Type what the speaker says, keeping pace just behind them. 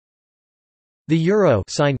The euro,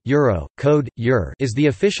 sign euro, code eur, is the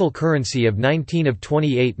official currency of 19 of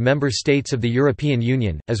 28 member states of the European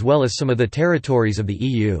Union, as well as some of the territories of the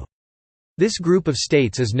EU. This group of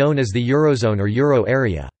states is known as the Eurozone or Euro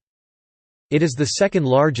area. It is the second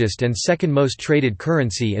largest and second most traded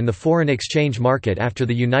currency in the foreign exchange market after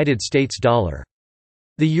the United States dollar.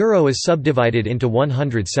 The euro is subdivided into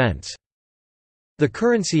 100 cents. The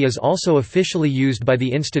currency is also officially used by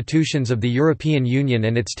the institutions of the European Union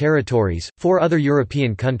and its territories, 4 other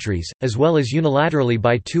European countries, as well as unilaterally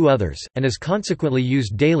by 2 others, and is consequently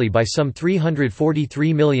used daily by some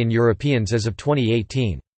 343 million Europeans as of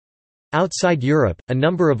 2018. Outside Europe, a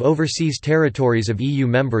number of overseas territories of EU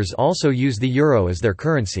members also use the euro as their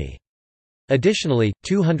currency. Additionally,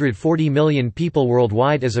 240 million people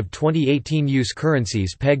worldwide as of 2018 use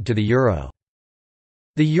currencies pegged to the euro.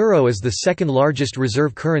 The euro is the second largest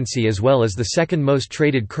reserve currency as well as the second most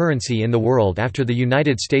traded currency in the world after the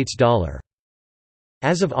United States dollar.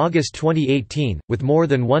 As of August 2018, with more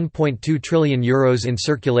than 1.2 trillion euros in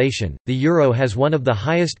circulation, the euro has one of the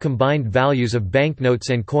highest combined values of banknotes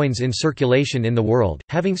and coins in circulation in the world,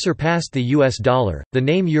 having surpassed the US dollar. The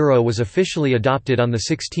name euro was officially adopted on the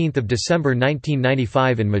 16th of December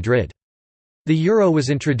 1995 in Madrid. The euro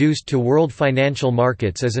was introduced to world financial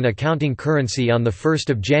markets as an accounting currency on 1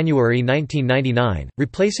 January 1999,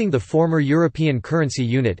 replacing the former European Currency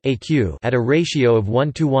Unit (AQ) at a ratio of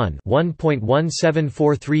 1:1,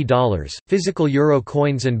 $1.1743. Physical euro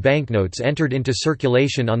coins and banknotes entered into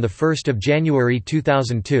circulation on 1 January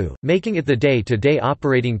 2002, making it the day-to-day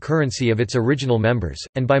operating currency of its original members,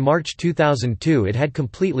 and by March 2002 it had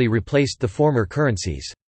completely replaced the former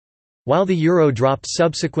currencies. While the euro dropped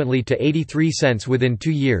subsequently to 83 cents within 2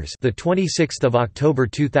 years, the 26th of October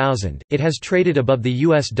 2000, it has traded above the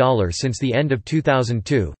US dollar since the end of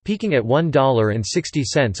 2002, peaking at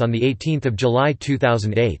 $1.60 on the 18th of July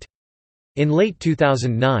 2008. In late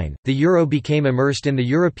 2009, the euro became immersed in the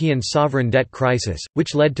European sovereign debt crisis,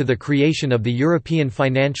 which led to the creation of the European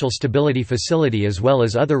Financial Stability Facility as well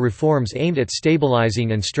as other reforms aimed at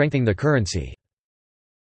stabilizing and strengthening the currency.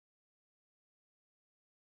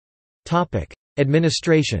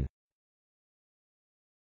 Administration.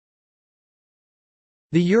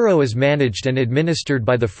 The euro is managed and administered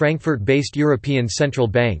by the Frankfurt-based European Central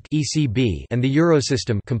Bank (ECB) and the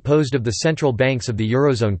Eurosystem, composed of the central banks of the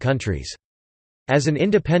Eurozone countries. As an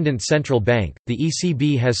independent central bank, the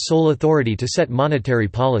ECB has sole authority to set monetary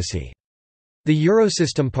policy. The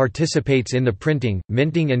Eurosystem participates in the printing,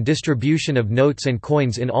 minting and distribution of notes and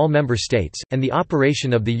coins in all member states, and the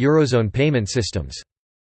operation of the Eurozone payment systems.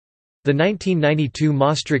 The 1992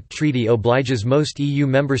 Maastricht Treaty obliges most EU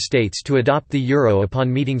member states to adopt the euro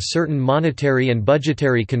upon meeting certain monetary and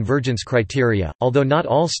budgetary convergence criteria, although not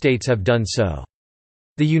all states have done so.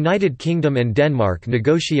 The United Kingdom and Denmark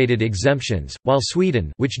negotiated exemptions, while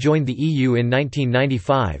Sweden, which joined the EU in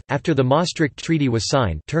 1995, after the Maastricht Treaty was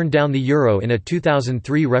signed, turned down the euro in a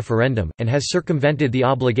 2003 referendum, and has circumvented the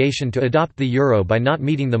obligation to adopt the euro by not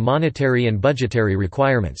meeting the monetary and budgetary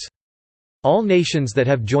requirements. All nations that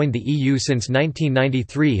have joined the EU since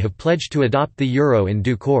 1993 have pledged to adopt the euro in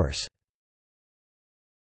due course.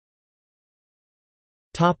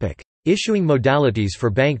 Issuing modalities for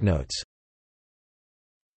banknotes.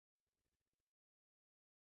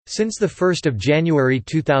 Since 1 January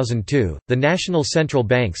 2002, the national central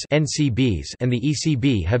banks (NCBs) and the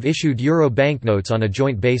ECB have issued euro banknotes on a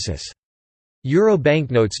joint basis. Euro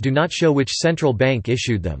banknotes do not show which central bank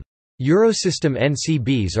issued them. Eurosystem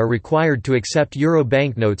NCBs are required to accept euro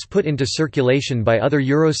banknotes put into circulation by other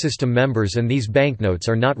Eurosystem members, and these banknotes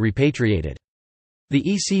are not repatriated. The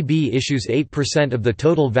ECB issues 8% of the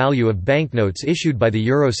total value of banknotes issued by the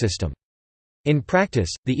Eurosystem. In practice,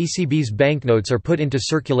 the ECB's banknotes are put into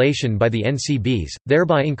circulation by the NCBs,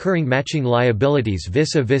 thereby incurring matching liabilities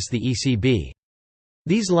vis-a-vis the ECB.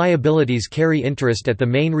 These liabilities carry interest at the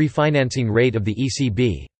main refinancing rate of the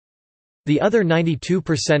ECB. The other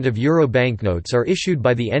 92% of euro banknotes are issued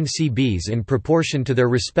by the NCBs in proportion to their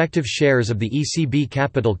respective shares of the ECB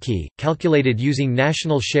capital key, calculated using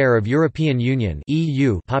national share of European Union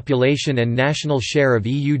 (EU) population and national share of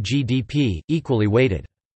EU GDP, equally weighted.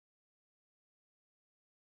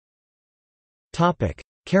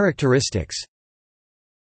 Characteristics.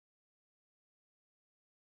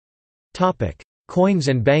 Coins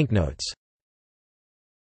and banknotes.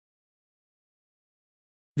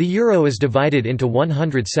 The euro is divided into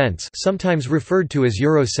 100 cents, sometimes referred to as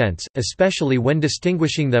euro cents, especially when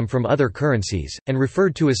distinguishing them from other currencies, and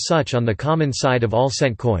referred to as such on the common side of all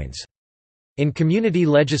cent coins. In community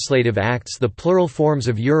legislative acts, the plural forms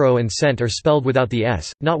of euro and cent are spelled without the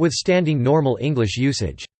s, notwithstanding normal English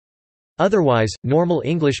usage. Otherwise, normal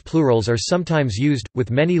English plurals are sometimes used,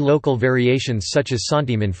 with many local variations such as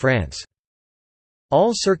centime in France.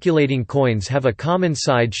 All circulating coins have a common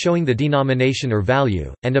side showing the denomination or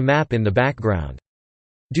value, and a map in the background.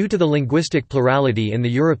 Due to the linguistic plurality in the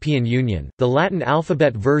European Union, the Latin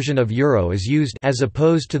alphabet version of euro is used as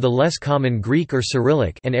opposed to the less common Greek or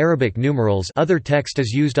Cyrillic and Arabic numerals. Other text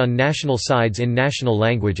is used on national sides in national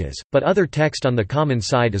languages, but other text on the common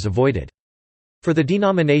side is avoided. For the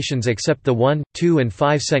denominations except the 1, 2 and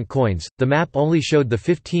 5 cent coins, the map only showed the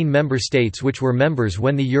 15 member states which were members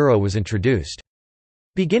when the euro was introduced.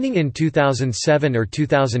 Beginning in 2007 or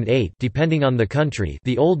 2008 depending on the country,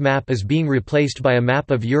 the old map is being replaced by a map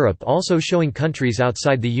of Europe also showing countries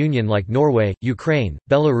outside the Union like Norway, Ukraine,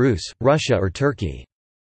 Belarus, Russia or Turkey.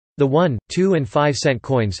 The 1, 2 and 5 cent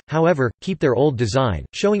coins, however, keep their old design,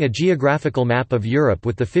 showing a geographical map of Europe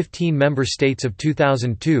with the 15 member states of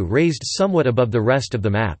 2002 raised somewhat above the rest of the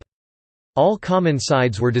map. All common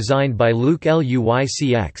sides were designed by Luc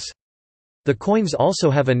Luycx. The coins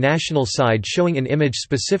also have a national side showing an image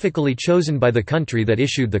specifically chosen by the country that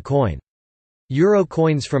issued the coin. Euro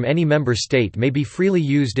coins from any member state may be freely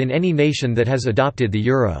used in any nation that has adopted the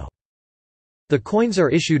euro. The coins are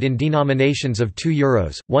issued in denominations of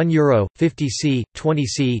 €2, €1, 50C,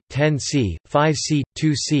 20C, 10C, 5C,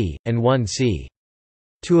 2C, and 1C.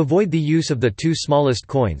 To avoid the use of the two smallest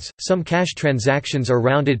coins, some cash transactions are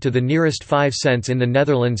rounded to the nearest 5 cents in the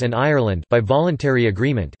Netherlands and Ireland by voluntary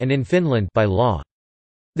agreement and in Finland by law.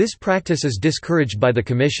 This practice is discouraged by the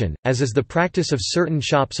Commission, as is the practice of certain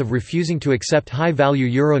shops of refusing to accept high-value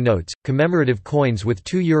euro notes. Commemorative coins with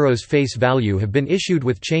 €2 face value have been issued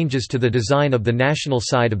with changes to the design of the national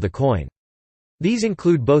side of the coin. These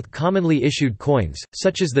include both commonly issued coins,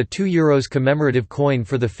 such as the €2 commemorative coin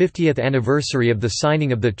for the 50th anniversary of the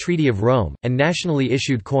signing of the Treaty of Rome, and nationally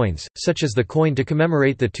issued coins, such as the coin to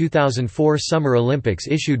commemorate the 2004 Summer Olympics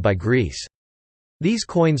issued by Greece. These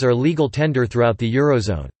coins are legal tender throughout the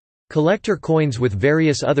Eurozone. Collector coins with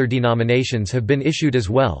various other denominations have been issued as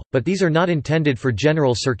well, but these are not intended for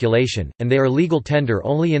general circulation, and they are legal tender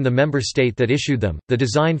only in the member state that issued them. The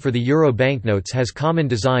design for the euro banknotes has common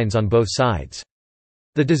designs on both sides.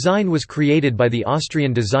 The design was created by the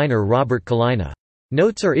Austrian designer Robert Kalina.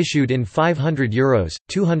 Notes are issued in €500,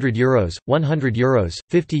 €200, €100,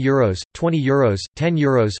 €50, €20,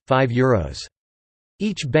 €10, €5.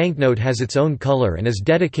 Each banknote has its own color and is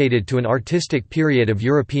dedicated to an artistic period of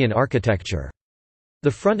European architecture. The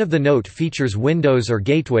front of the note features windows or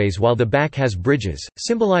gateways while the back has bridges,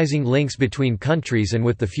 symbolizing links between countries and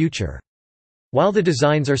with the future. While the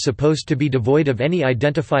designs are supposed to be devoid of any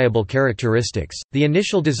identifiable characteristics, the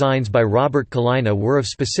initial designs by Robert Kalina were of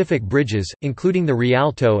specific bridges, including the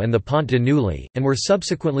Rialto and the Pont de Neuilly, and were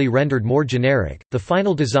subsequently rendered more generic. The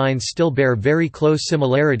final designs still bear very close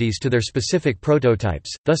similarities to their specific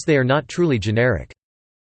prototypes, thus they are not truly generic.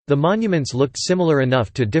 The monuments looked similar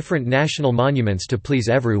enough to different national monuments to please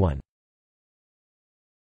everyone.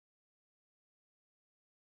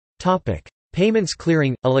 Topic: Payments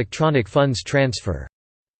clearing, electronic funds transfer.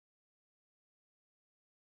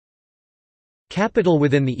 Capital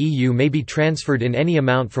within the EU may be transferred in any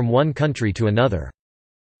amount from one country to another.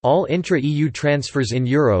 All intra-EU transfers in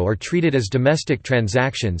euro are treated as domestic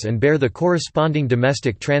transactions and bear the corresponding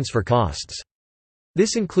domestic transfer costs.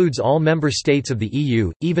 This includes all member states of the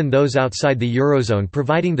EU, even those outside the eurozone,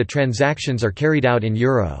 providing the transactions are carried out in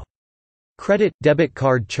euro. Credit, debit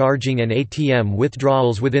card charging and ATM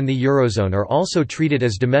withdrawals within the Eurozone are also treated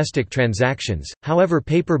as domestic transactions, however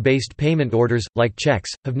paper-based payment orders, like checks,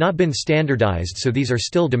 have not been standardized, so these are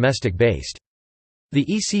still domestic-based. The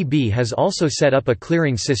ECB has also set up a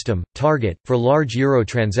clearing system, Target, for large euro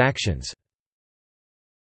transactions.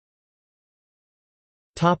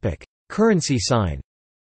 Currency sign.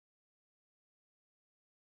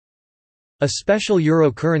 A special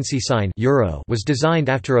euro currency sign euro was designed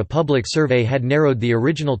after a public survey had narrowed the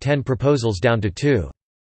original 10 proposals down to 2.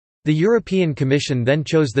 The European Commission then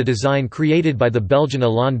chose the design created by the Belgian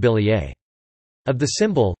Alain Billier. Of the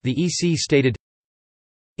symbol, the EC stated,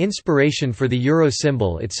 "Inspiration for the euro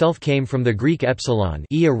symbol itself came from the Greek epsilon,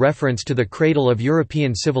 a reference to the cradle of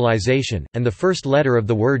European civilization, and the first letter of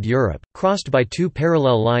the word Europe, crossed by two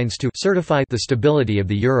parallel lines to certify the stability of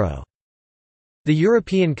the euro." The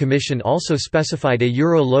European Commission also specified a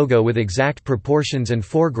euro logo with exact proportions and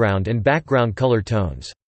foreground and background color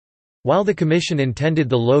tones. While the Commission intended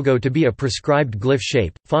the logo to be a prescribed glyph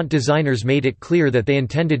shape, font designers made it clear that they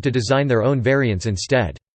intended to design their own variants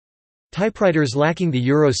instead. Typewriters lacking the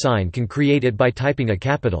euro sign can create it by typing a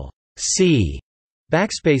capital C,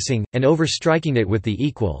 backspacing, and overstriking it with the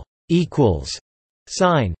equals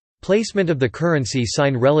sign. Placement of the currency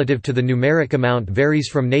sign relative to the numeric amount varies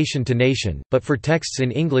from nation to nation, but for texts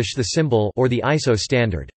in English the symbol or the ISO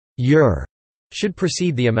standard EUR should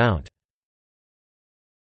precede the amount.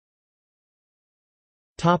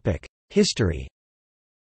 Topic: History.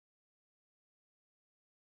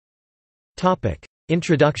 Topic: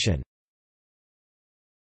 Introduction.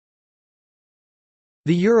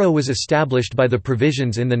 The euro was established by the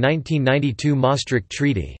provisions in the 1992 Maastricht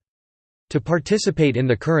Treaty. To participate in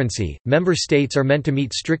the currency, member states are meant to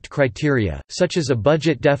meet strict criteria, such as a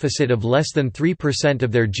budget deficit of less than 3%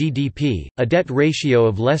 of their GDP, a debt ratio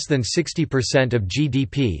of less than 60% of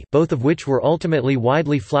GDP, both of which were ultimately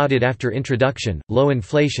widely flouted after introduction, low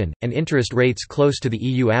inflation, and interest rates close to the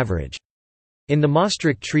EU average. In the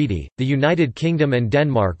Maastricht Treaty, the United Kingdom and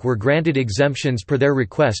Denmark were granted exemptions per their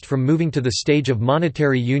request from moving to the stage of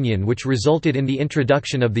monetary union, which resulted in the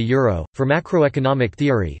introduction of the euro. For macroeconomic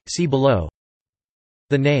theory, see below.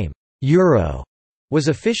 The name euro was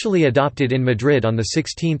officially adopted in Madrid on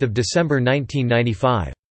 16 December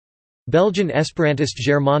 1995. Belgian Esperantist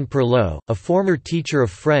Germain Perlot, a former teacher of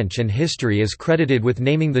French and history, is credited with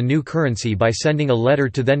naming the new currency by sending a letter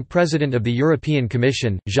to then-President of the European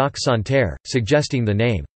Commission, Jacques Santer, suggesting the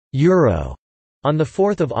name «euro» on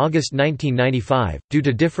 4 August 1995. Due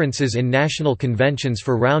to differences in national conventions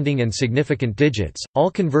for rounding and significant digits, all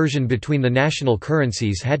conversion between the national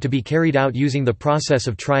currencies had to be carried out using the process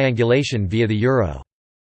of triangulation via the euro.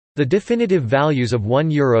 The definitive values of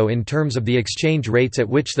 €1 in terms of the exchange rates at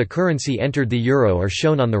which the currency entered the euro are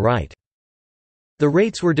shown on the right. The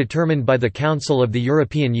rates were determined by the Council of the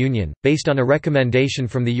European Union, based on a recommendation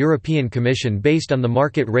from the European Commission based on the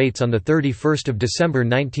market rates on 31 December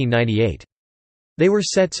 1998. They were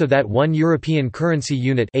set so that one European currency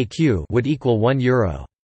unit (AQ) would equal €1.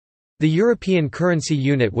 The European currency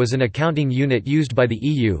unit was an accounting unit used by the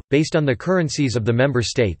EU, based on the currencies of the member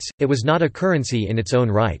states. It was not a currency in its own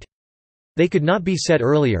right. They could not be set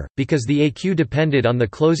earlier, because the AQ depended on the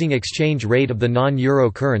closing exchange rate of the non-euro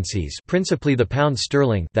currencies, principally the pound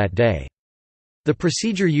sterling, that day. The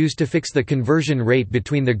procedure used to fix the conversion rate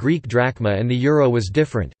between the Greek drachma and the euro was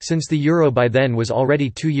different, since the euro by then was already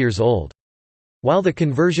 2 years old. While the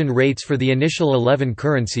conversion rates for the initial 11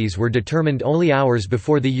 currencies were determined only hours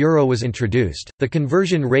before the euro was introduced, the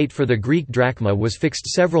conversion rate for the Greek drachma was fixed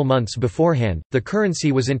several months beforehand. The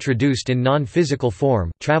currency was introduced in non-physical form,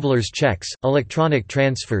 travelers' checks, electronic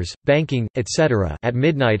transfers, banking, etc. at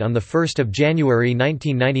midnight on 1 January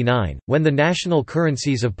 1999, when the national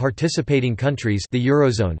currencies of participating countries, the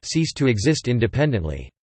Eurozone, ceased to exist independently.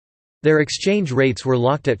 Their exchange rates were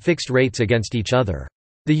locked at fixed rates against each other.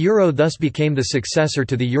 The euro thus became the successor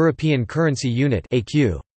to the European Currency Unit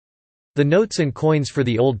 (AQ). The notes and coins for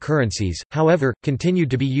the old currencies, however,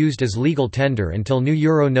 continued to be used as legal tender until new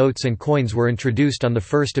euro notes and coins were introduced on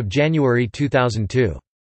 1 January 2002.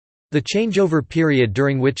 The changeover period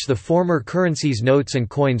during which the former currency's notes and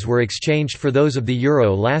coins were exchanged for those of the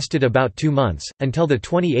euro lasted about 2 months, until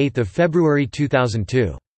 28 February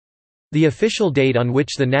 2002. The official date on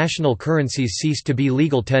which the national currencies ceased to be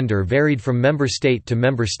legal tender varied from member state to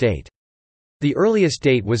member state. The earliest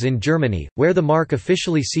date was in Germany, where the mark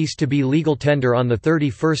officially ceased to be legal tender on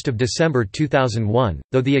 31 December 2001,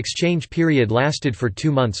 though the exchange period lasted for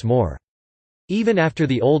 2 months more. Even after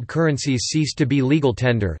the old currencies ceased to be legal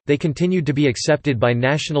tender, they continued to be accepted by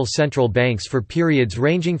national central banks for periods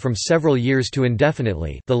ranging from several years to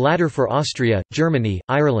indefinitely, the latter for Austria, Germany,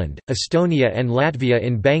 Ireland, Estonia and Latvia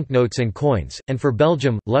in banknotes and coins, and for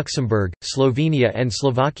Belgium, Luxembourg, Slovenia and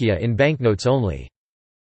Slovakia in banknotes only.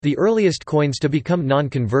 The earliest coins to become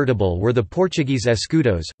non-convertible were the Portuguese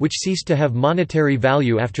escudos, which ceased to have monetary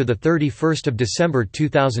value after 31 December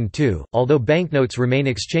 2002, although banknotes remain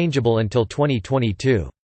exchangeable until 2022.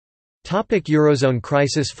 Eurozone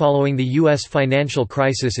crisis. Following the U.S. financial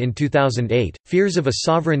crisis in 2008, fears of a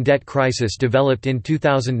sovereign debt crisis developed in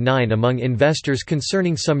 2009 among investors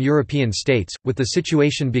concerning some European states, with the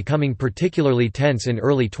situation becoming particularly tense in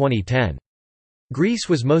early 2010. Greece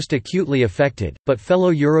was most acutely affected, but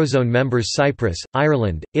fellow Eurozone members Cyprus,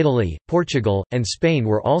 Ireland, Italy, Portugal, and Spain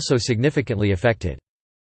were also significantly affected.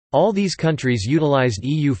 All these countries utilized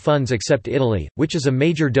EU funds except Italy, which is a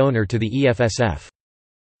major donor to the EFSF.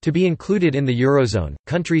 To be included in the Eurozone,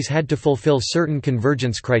 countries had to fulfill certain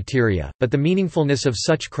convergence criteria, but the meaningfulness of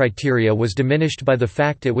such criteria was diminished by the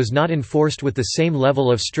fact it was not enforced with the same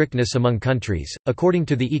level of strictness among countries. According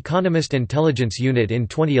to the Economist Intelligence Unit in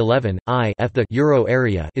 2011, the euro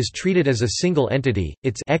area is treated as a single entity.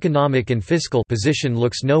 Its economic and fiscal position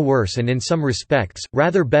looks no worse and in some respects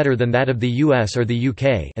rather better than that of the US or the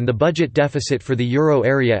UK, and the budget deficit for the euro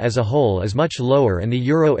area as a whole is much lower, and the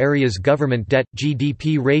euro area's government debt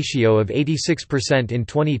GDP ratio of 86% in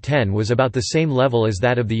 2010 was about the same level as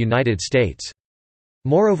that of the United States.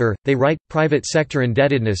 Moreover, they write, private sector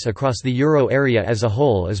indebtedness across the euro area as a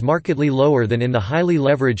whole is markedly lower than in the highly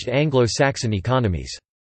leveraged Anglo-Saxon economies.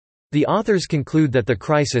 The authors conclude that the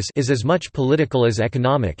crisis is as much political as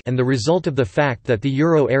economic and the result of the fact that the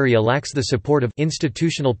euro area lacks the support of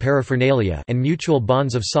institutional paraphernalia and mutual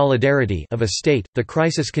bonds of solidarity of a state. The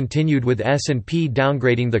crisis continued with S&P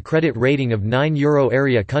downgrading the credit rating of 9 euro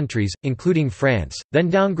area countries, including France, then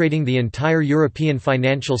downgrading the entire European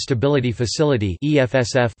Financial Stability Facility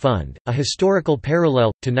 (EFSF) fund, a historical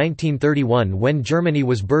parallel to 1931 when Germany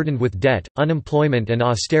was burdened with debt, unemployment and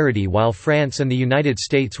austerity while France and the United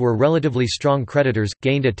States were relatively strong creditors,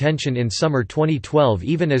 gained attention in summer 2012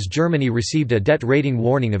 even as Germany received a debt rating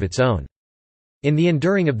warning of its own. In the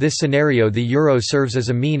enduring of this scenario, the euro serves as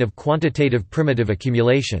a mean of quantitative primitive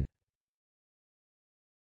accumulation.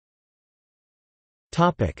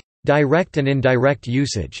 Direct and indirect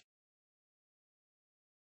usage.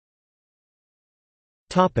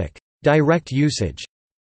 Direct usage.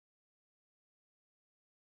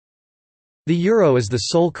 The euro is the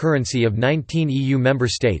sole currency of 19 EU member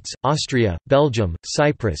states: Austria, Belgium,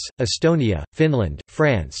 Cyprus, Estonia, Finland,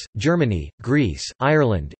 France, Germany, Greece,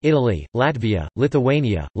 Ireland, Italy, Latvia,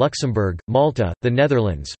 Lithuania, Luxembourg, Malta, the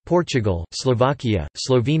Netherlands, Portugal, Slovakia,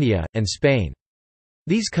 Slovenia, and Spain.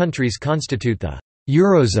 These countries constitute the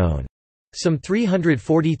Eurozone. Some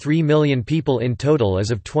 343 million people in total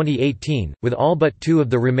as of 2018, with all but 2 of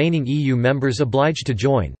the remaining EU members obliged to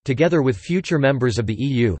join. Together with future members of the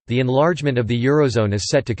EU, the enlargement of the Eurozone is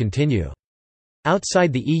set to continue.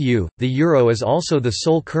 Outside the EU, the euro is also the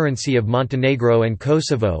sole currency of Montenegro and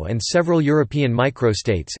Kosovo and several European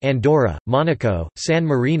microstates: Andorra, Monaco, San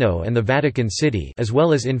Marino and the Vatican City, as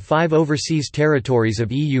well as in 5 overseas territories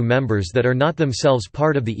of EU members that are not themselves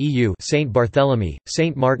part of the EU: Saint Barthélemy,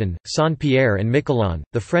 Saint Martin, Saint-Pierre and Miquelon,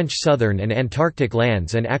 the French southern and Antarctic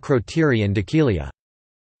lands and Akrotiri and Dhekelia.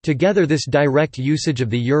 Together this direct usage of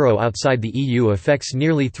the euro outside the EU affects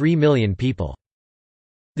nearly 3 million people.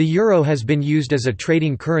 The euro has been used as a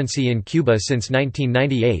trading currency in Cuba since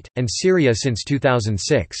 1998, and Syria since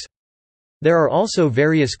 2006. There are also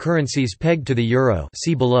various currencies pegged to the euro,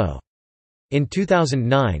 see below. In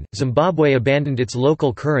 2009, Zimbabwe abandoned its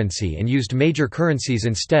local currency and used major currencies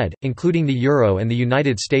instead, including the euro and the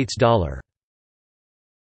United States dollar.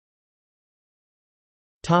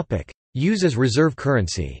 Use as reserve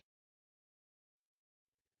currency.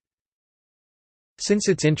 Since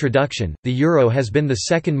its introduction, the euro has been the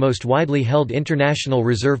second most widely held international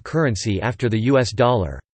reserve currency after the US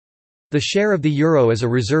dollar. The share of the euro as a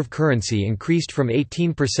reserve currency increased from 18%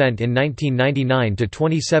 in 1999 to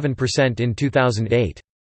 27% in 2008.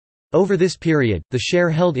 Over this period, the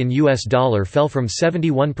share held in US dollar fell from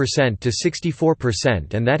 71% to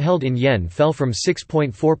 64% and that held in yen fell from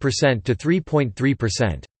 6.4% to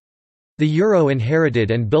 3.3%. The euro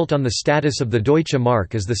inherited and built on the status of the Deutsche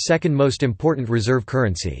Mark as the second most important reserve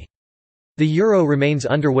currency. The euro remains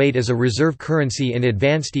underweight as a reserve currency in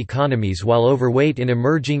advanced economies while overweight in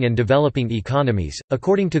emerging and developing economies.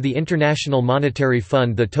 According to the International Monetary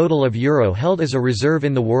Fund, the total of euro held as a reserve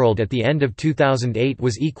in the world at the end of 2008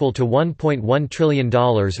 was equal to $1.1 trillion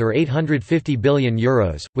or 850 billion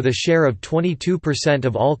euros, with a share of 22%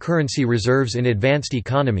 of all currency reserves in advanced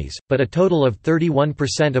economies, but a total of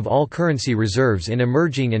 31% of all currency reserves in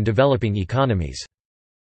emerging and developing economies.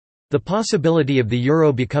 The possibility of the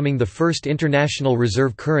euro becoming the first international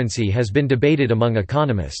reserve currency has been debated among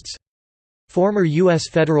economists. Former U.S.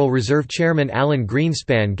 Federal Reserve Chairman Alan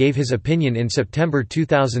Greenspan gave his opinion in September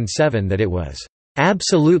 2007 that it was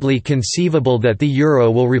absolutely conceivable that the euro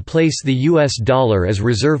will replace the US dollar as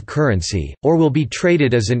reserve currency, or will be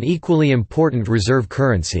traded as an equally important reserve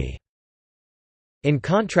currency. In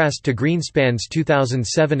contrast to Greenspan's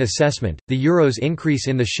 2007 assessment, the euro's increase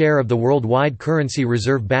in the share of the worldwide currency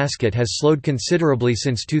reserve basket has slowed considerably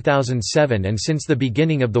since 2007 and since the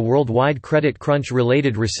beginning of the worldwide credit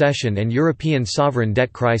crunch-related recession and European sovereign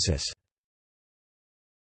debt crisis.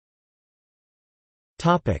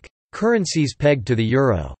 Currencies pegged to the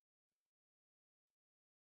euro.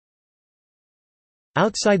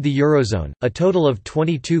 Outside the Eurozone, a total of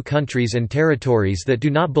 22 countries and territories that do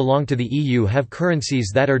not belong to the EU have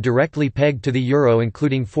currencies that are directly pegged to the euro,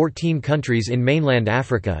 including 14 countries in mainland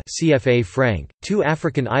Africa (CFA franc), 2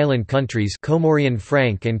 African island countries Comorian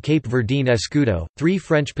franc and Cape Verdean escudo, 3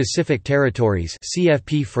 French Pacific territories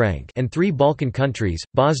 (CFP franc), and 3 Balkan countries: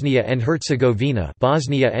 Bosnia and Herzegovina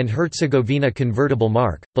 (Bosnia and Herzegovina convertible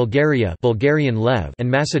mark), Bulgaria (Bulgarian lev), and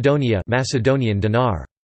Macedonia (Macedonian dinar).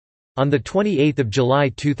 On 28 July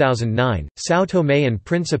 2009, São Tomé and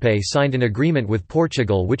Príncipe signed an agreement with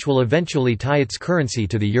Portugal which will eventually tie its currency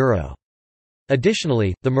to the euro.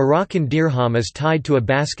 Additionally, the Moroccan dirham is tied to a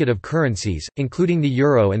basket of currencies, including the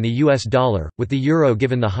euro and the US dollar, with the euro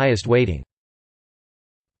given the highest weighting.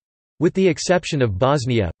 With the exception of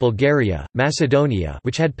Bosnia, Bulgaria, Macedonia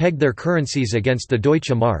which had pegged their currencies against the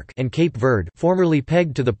Deutsche Mark and Cape Verde formerly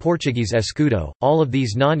pegged to the Portuguese escudo, all of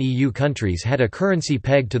these non-EU countries had a currency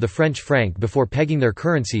pegged to the French franc before pegging their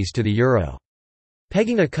currencies to the euro.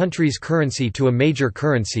 Pegging a country's currency to a major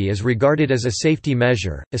currency is regarded as a safety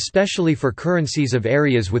measure, especially for currencies of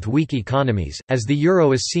areas with weak economies, as the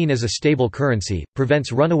euro is seen as a stable currency,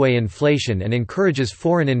 prevents runaway inflation and encourages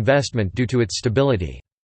foreign investment due to its stability.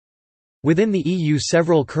 Within the EU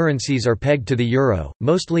several currencies are pegged to the euro,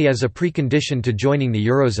 mostly as a precondition to joining the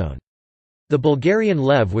eurozone. The Bulgarian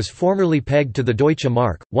lev was formerly pegged to the Deutsche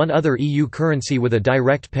Mark. One other EU currency with a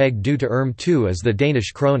direct peg due to ERM2 is the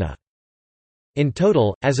Danish krone. In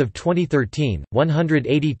total, as of 2013,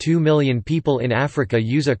 182 million people in Africa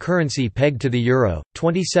use a currency pegged to the euro,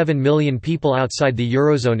 27 million people outside the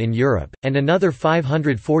eurozone in Europe, and another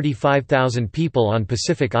 545,000 people on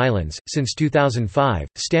Pacific Islands. Since 2005,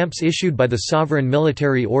 stamps issued by the Sovereign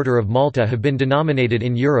Military Order of Malta have been denominated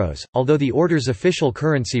in euros, although the order's official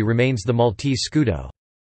currency remains the Maltese scudo.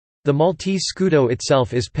 The Maltese scudo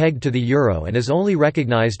itself is pegged to the euro and is only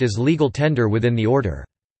recognized as legal tender within the order.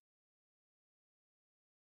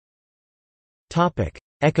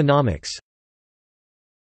 Economics.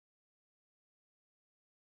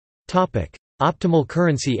 Optimal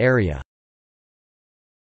currency area.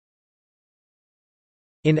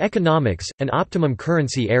 In economics, an optimum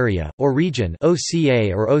currency area, or region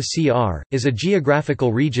 (OCA or OCR), is a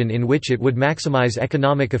geographical region in which it would maximize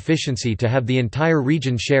economic efficiency to have the entire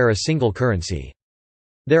region share a single currency.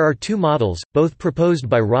 There are two models, both proposed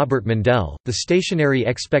by Robert Mundell, the Stationary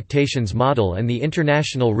Expectations Model and the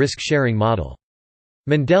International Risk-Sharing Model.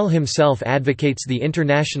 Mundell himself advocates the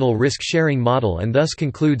International Risk-Sharing Model and thus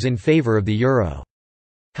concludes in favor of the euro.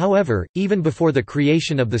 However, even before the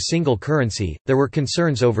creation of the single currency, there were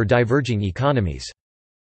concerns over diverging economies.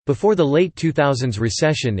 Before the late 2000s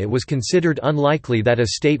recession, it was considered unlikely that a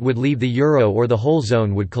state would leave the euro or the whole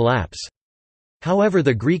zone would collapse. However,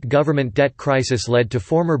 the Greek government debt crisis led to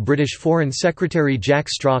former British Foreign Secretary Jack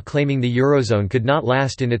Straw claiming the eurozone could not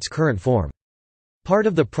last in its current form. Part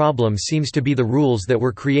of the problem seems to be the rules that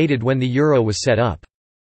were created when the euro was set up.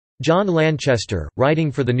 John Lanchester,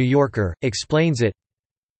 writing for The New Yorker, explains it.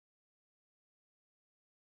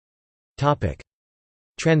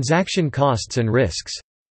 Transaction costs and risks.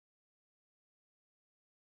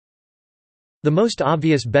 The most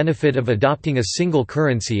obvious benefit of adopting a single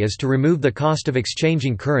currency is to remove the cost of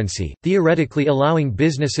exchanging currency, theoretically allowing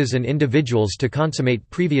businesses and individuals to consummate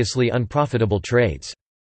previously unprofitable trades.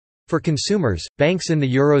 For consumers, banks in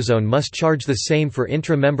the eurozone must charge the same for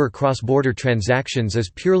intra-member cross-border transactions as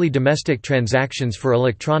purely domestic transactions for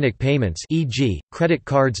electronic payments, e.g., credit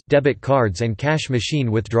cards, debit cards and cash machine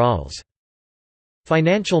withdrawals.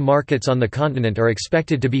 Financial markets on the continent are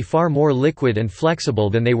expected to be far more liquid and flexible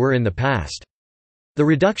than they were in the past. The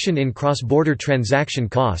reduction in cross-border transaction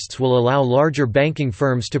costs will allow larger banking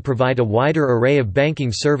firms to provide a wider array of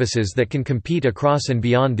banking services that can compete across and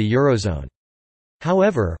beyond the eurozone.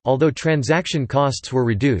 However, although transaction costs were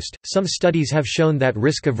reduced, some studies have shown that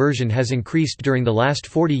risk aversion has increased during the last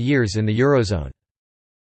 40 years in the eurozone.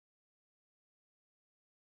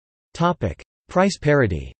 Price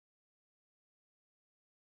parity.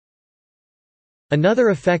 Another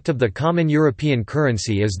effect of the common European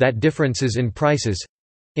currency is that differences in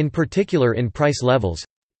prices—in particular in price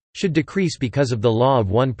levels—should decrease because of the law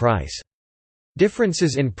of one price.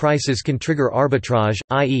 Differences in prices can trigger arbitrage,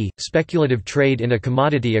 i.e., speculative trade in a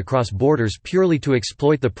commodity across borders purely to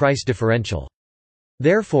exploit the price differential.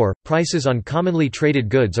 Therefore, prices on commonly traded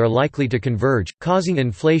goods are likely to converge, causing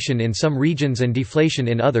inflation in some regions and deflation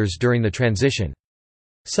in others during the transition.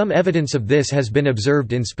 Some evidence of this has been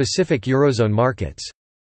observed in specific eurozone markets.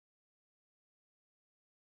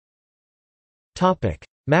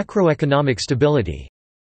 Macroeconomic stability.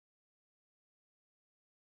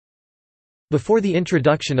 Before the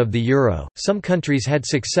introduction of the euro, some countries had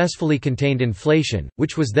successfully contained inflation,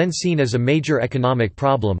 which was then seen as a major economic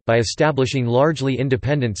problem, by establishing largely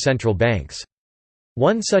independent central banks.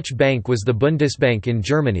 One such bank was the Bundesbank in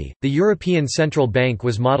Germany. The European Central Bank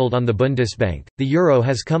was modeled on the Bundesbank. The euro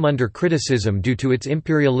has come under criticism due to its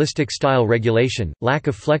imperialistic style regulation, lack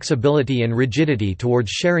of flexibility and rigidity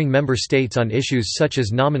towards sharing member states on issues such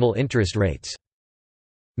as nominal interest rates.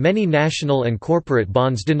 Many national and corporate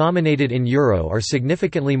bonds denominated in euro are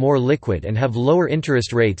significantly more liquid and have lower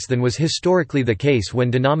interest rates than was historically the case when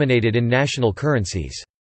denominated in national currencies.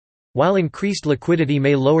 While increased liquidity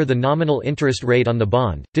may lower the nominal interest rate on the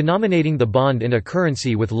bond, denominating the bond in a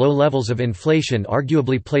currency with low levels of inflation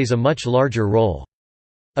arguably plays a much larger role.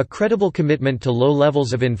 A credible commitment to low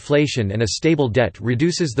levels of inflation and a stable debt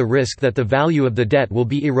reduces the risk that the value of the debt will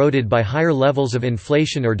be eroded by higher levels of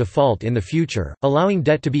inflation or default in the future, allowing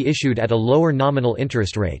debt to be issued at a lower nominal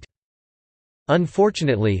interest rate.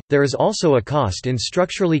 Unfortunately, there is also a cost in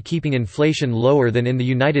structurally keeping inflation lower than in the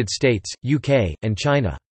United States, UK, and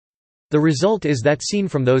China. The result is that seen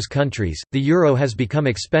from those countries, the euro has become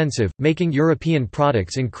expensive, making European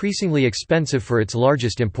products increasingly expensive for its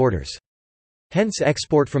largest importers. Hence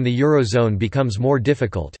export from the eurozone becomes more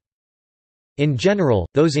difficult. In general,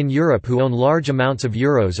 those in Europe who own large amounts of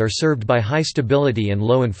euros are served by high stability and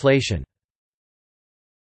low inflation.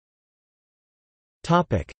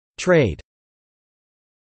 Trade.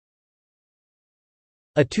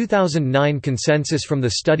 A 2009 consensus from the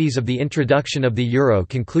studies of the introduction of the euro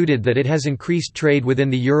concluded that it has increased trade within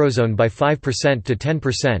the eurozone by 5% to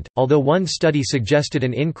 10%, although one study suggested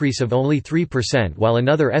an increase of only 3% while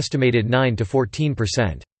another estimated 9 to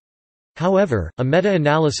 14%. However, a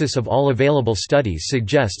meta-analysis of all available studies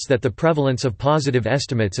suggests that the prevalence of positive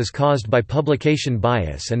estimates is caused by publication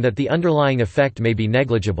bias and that the underlying effect may be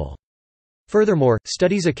negligible. Furthermore,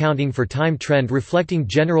 studies accounting for time trend reflecting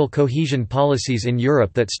general cohesion policies in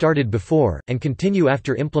Europe that started before, and continue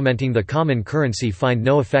after implementing the common currency find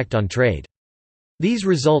no effect on trade. These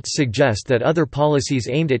results suggest that other policies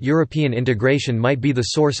aimed at European integration might be the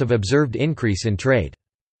source of observed increase in trade.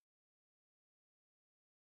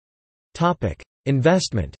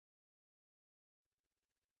 Investment.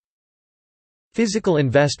 Physical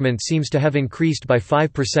investment seems to have increased by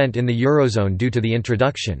 5% in the Eurozone due to the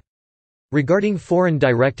introduction. Regarding foreign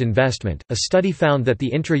direct investment, a study found that the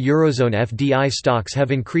intra-Eurozone FDI stocks have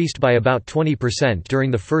increased by about 20%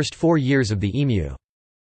 during the first 4 years of the EMU.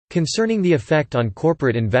 Concerning the effect on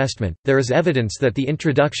corporate investment, there is evidence that the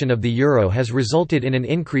introduction of the euro has resulted in an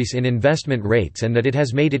increase in investment rates and that it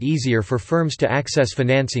has made it easier for firms to access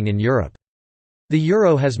financing in Europe. The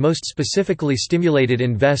euro has most specifically stimulated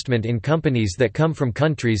investment in companies that come from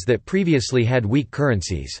countries that previously had weak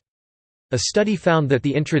currencies. A study found that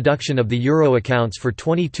the introduction of the euro accounts for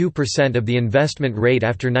 22% of the investment rate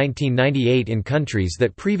after 1998 in countries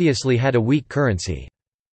that previously had a weak currency.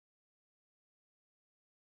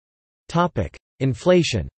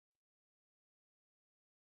 Inflation.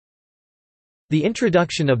 The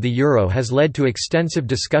introduction of the euro has led to extensive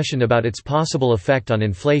discussion about its possible effect on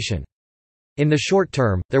inflation. In the short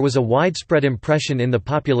term, there was a widespread impression in the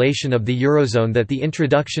population of the Eurozone that the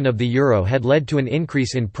introduction of the euro had led to an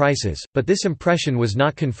increase in prices, but this impression was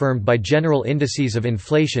not confirmed by general indices of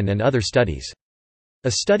inflation and other studies.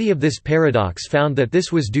 A study of this paradox found that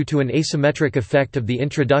this was due to an asymmetric effect of the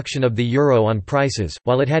introduction of the euro on prices.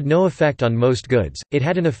 While it had no effect on most goods, it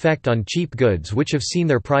had an effect on cheap goods which have seen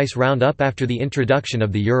their price round up after the introduction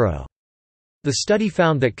of the euro. The study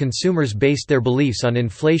found that consumers based their beliefs on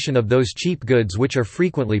inflation of those cheap goods which are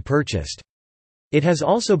frequently purchased. It has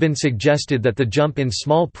also been suggested that the jump in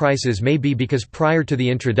small prices may be because prior to the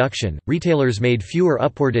introduction, retailers made fewer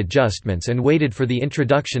upward adjustments and waited for the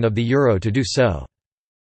introduction of the euro to do so.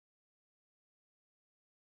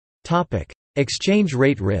 Exchange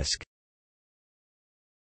rate risk.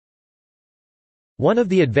 One of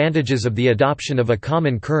the advantages of the adoption of a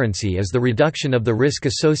common currency is the reduction of the risk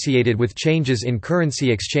associated with changes in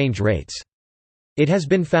currency exchange rates. It has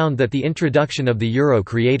been found that the introduction of the euro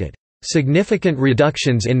created significant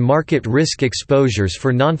reductions in market risk exposures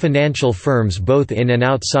for non-financial firms both in and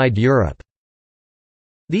outside Europe.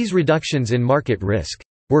 These reductions in market risk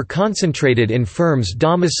were concentrated in firms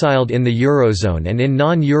domiciled in the Eurozone and in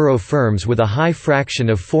non-euro firms with a high fraction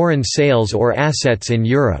of foreign sales or assets in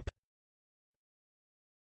Europe.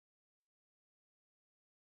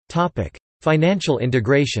 Financial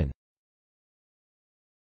integration.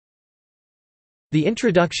 The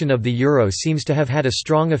introduction of the euro seems to have had a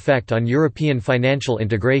strong effect on European financial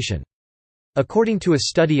integration. According to a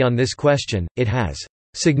study on this question, it has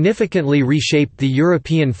significantly reshaped the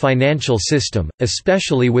European financial system,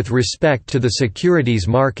 especially with respect to the securities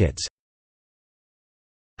markets.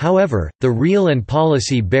 However, the real and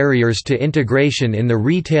policy barriers to integration in the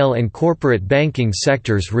retail and corporate banking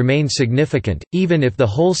sectors remain significant, even if the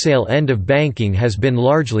wholesale end of banking has been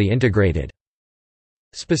largely integrated.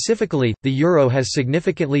 Specifically, the euro has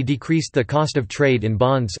significantly decreased the cost of trade in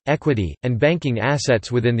bonds, equity, and banking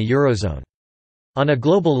assets within the Eurozone. On a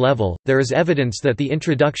global level, there is evidence that the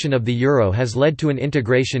introduction of the euro has led to an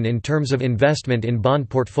integration in terms of investment in bond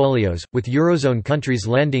portfolios, with eurozone countries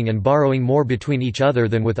lending and borrowing more between each other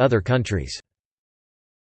than with other countries.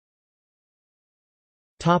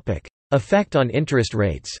 Effect on interest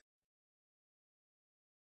rates.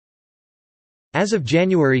 As of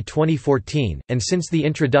January 2014, and since the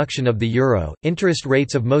introduction of the euro, interest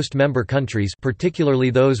rates of most member countries, particularly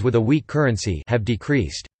those with a weak currency, have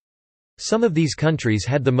decreased. Some of these countries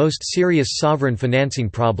had the most serious sovereign financing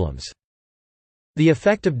problems. The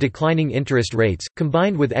effect of declining interest rates,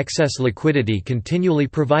 combined with excess liquidity continually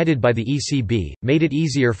provided by the ECB, made it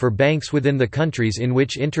easier for banks within the countries in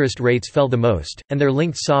which interest rates fell the most, and their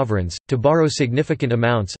linked sovereigns, to borrow significant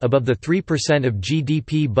amounts above the 3% of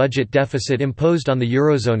GDP budget deficit imposed on the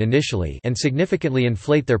Eurozone initially and significantly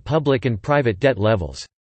inflate their public and private debt levels.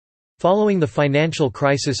 Following the financial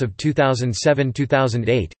crisis of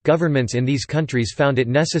 2007–2008, governments in these countries found it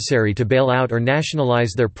necessary to bail out or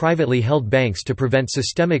nationalize their privately held banks to prevent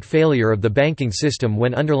systemic failure of the banking system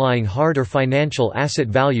when underlying hard or financial asset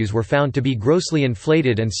values were found to be grossly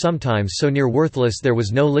inflated and sometimes so near worthless there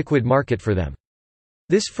was no liquid market for them.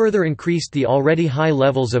 This further increased the already high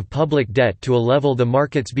levels of public debt to a level the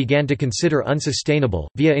markets began to consider unsustainable,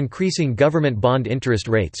 via increasing government bond interest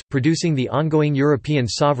rates, producing the ongoing European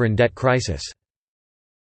sovereign debt crisis.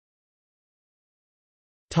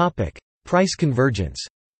 Price convergence.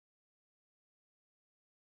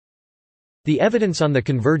 The evidence on the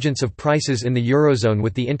convergence of prices in the Eurozone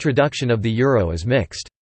with the introduction of the euro is mixed.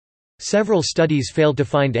 Several studies failed to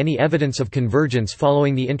find any evidence of convergence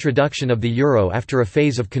following the introduction of the euro after a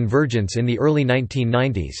phase of convergence in the early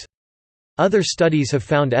 1990s. Other studies have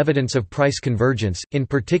found evidence of price convergence, in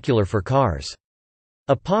particular for cars.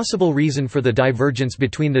 A possible reason for the divergence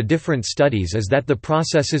between the different studies is that the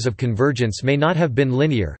processes of convergence may not have been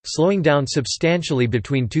linear, slowing down substantially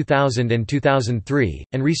between 2000 and 2003,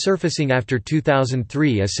 and resurfacing after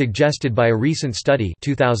 2003 as suggested by a recent study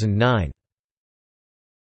 2009.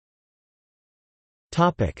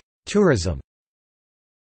 Tourism.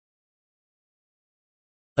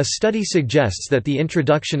 A study suggests that the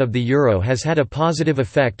introduction of the euro has had a positive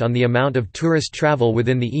effect on the amount of tourist travel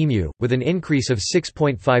within the EMU, with an increase of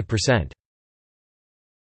 6.5%.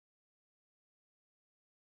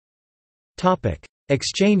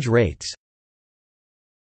 Exchange rates.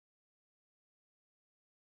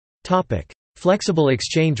 Flexible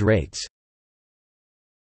exchange rates.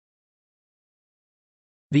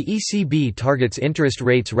 The ECB targets interest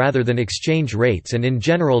rates rather than exchange rates and in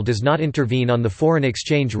general does not intervene on the foreign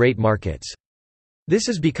exchange rate markets. This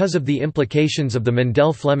is because of the implications of the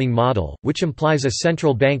Mendel-Fleming model, which implies a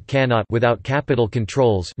central bank cannot without capital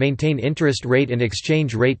controls maintain interest rate and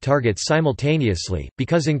exchange rate targets simultaneously,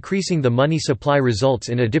 because increasing the money supply results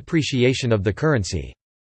in a depreciation of the currency.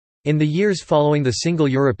 In the years following the Single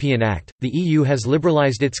European Act, the EU has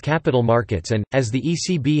liberalized its capital markets and, as the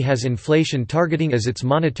ECB has inflation targeting as its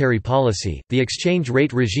monetary policy, the exchange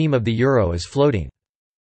rate regime of the euro is floating.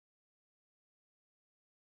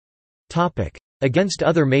 Against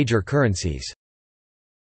other major currencies.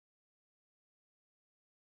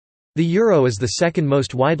 The euro is the second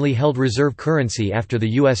most widely held reserve currency after the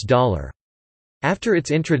US dollar. After its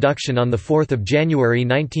introduction on 4 January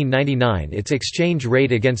 1999, its exchange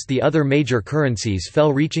rate against the other major currencies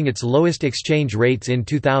fell, reaching its lowest exchange rates in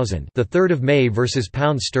 2000, the 3rd of May versus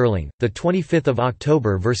pound sterling, the 25th of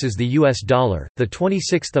October versus the US dollar, the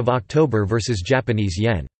 26th of October versus Japanese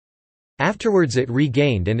yen. Afterwards it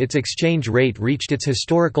regained and its exchange rate reached its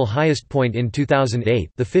historical highest point in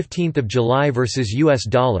 2008, the 15th of July versus US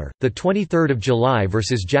dollar, the 23rd of July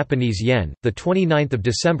versus Japanese yen, the 29th of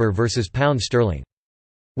December versus pound sterling.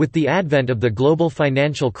 With the advent of the global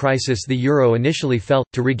financial crisis, the euro initially fell,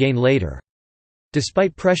 to regain later.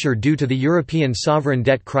 Despite pressure due to the European sovereign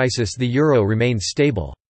debt crisis, the euro remained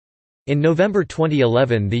stable. In November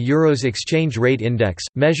 2011, the euro's exchange rate index,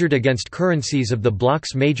 measured against currencies of the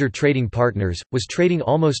bloc's major trading partners, was trading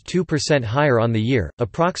almost 2% higher on the year,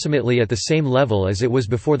 approximately at the same level as it was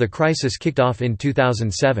before the crisis kicked off in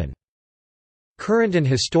 2007. Current and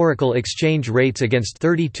historical exchange rates against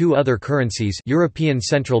 32 other currencies. European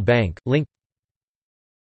Central Bank, link.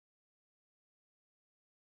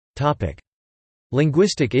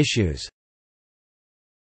 Linguistic issues.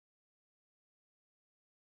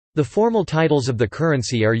 The formal titles of the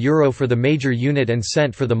currency are euro for the major unit and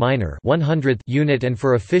cent for the minor 100th unit and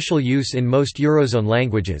for official use in most Eurozone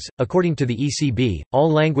languages. According to the ECB,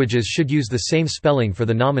 all languages should use the same spelling for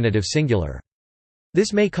the nominative singular.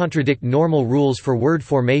 This may contradict normal rules for word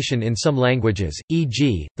formation in some languages,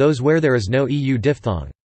 e.g., those where there is no EU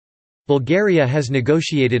diphthong. Bulgaria has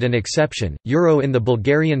negotiated an exception. Euro in the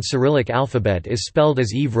Bulgarian Cyrillic alphabet is spelled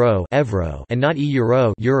as evro and not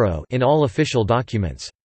euro in all official documents.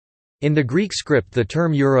 In the Greek script the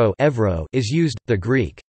term euro is used. The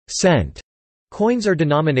Greek cent coins are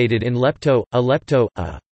denominated in lepto, a lepto,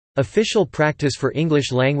 a. Official practice for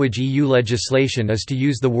English-language EU legislation is to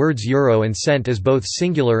use the words euro and cent as both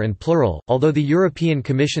singular and plural, although the European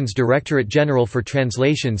Commission's Directorate General for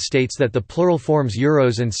Translation states that the plural forms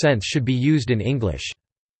euros and cents should be used in English.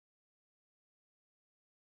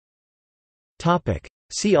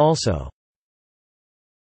 See also: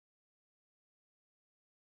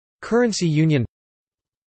 Currency union,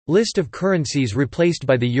 List of currencies replaced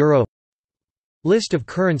by the euro, List of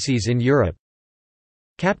currencies in Europe,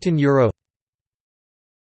 Captain Euro.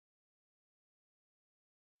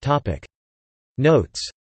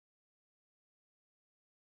 Notes.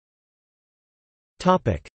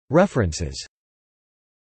 References.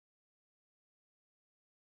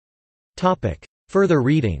 Further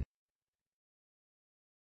reading.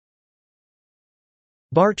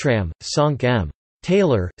 Bartram, Sonk M.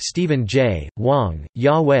 Taylor, Stephen J., Wang,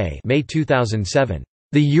 Yahweh May 2007.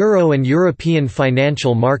 The Euro and European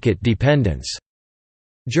Financial Market Dependence.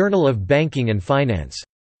 Journal of Banking and Finance.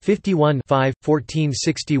 51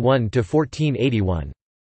 1461–1481.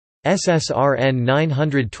 SSRN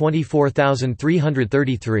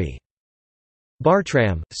 924333.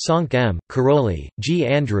 Bartram, Sonk M., Karoli, G.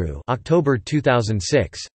 Andrew October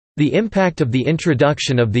 2006. The Impact of the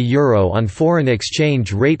Introduction of the Euro on Foreign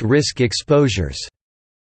Exchange Rate Risk Exposures.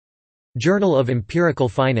 Journal of Empirical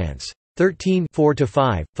Finance. 13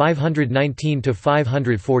 4–5,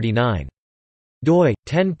 519–549. doi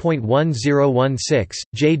 10.1016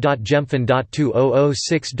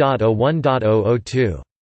 j.jemphan.2006.01.002.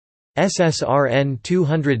 SSRN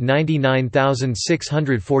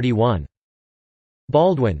 299641.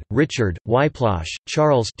 Baldwin, Richard, Wyplosh,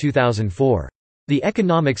 Charles 2004. The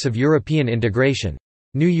Economics of European Integration.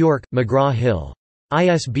 New York, McGraw-Hill.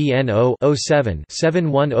 ISBN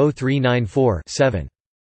 0-07-710394-7.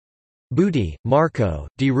 Bouty, Marco,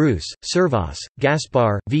 De Roos, Servas,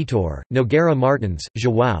 Gaspar, Vitor, Nogueira Martins,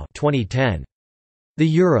 João 2010. The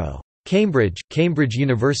Euro. Cambridge, Cambridge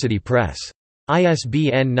University Press.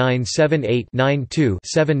 ISBN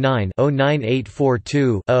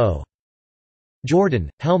 978-92-79-09842-0. Jordan,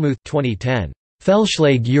 Helmuth 2010.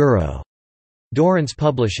 Feldschläge Euro. Dorrance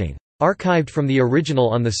Publishing. Archived from the original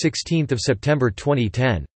on 16 September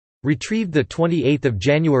 2010. Retrieved 28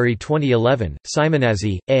 January 2011.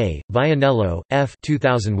 Simonazzi, A., Vianello, F.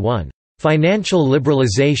 2001. Financial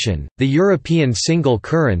Liberalization, the European Single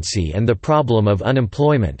Currency and the Problem of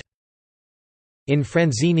Unemployment. In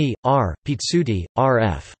Franzini, R., Pizzuti, R.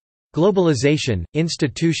 F. Globalization,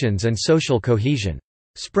 Institutions and Social Cohesion.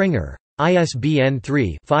 Springer. ISBN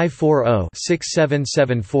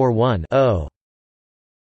 3-540-67741-0.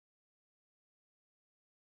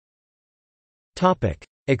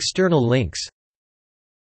 External links.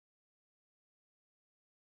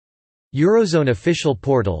 Eurozone official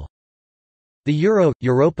portal. The Euro,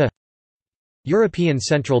 Europa. European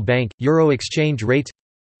Central Bank, Euro exchange rates.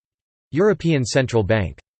 European Central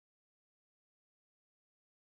Bank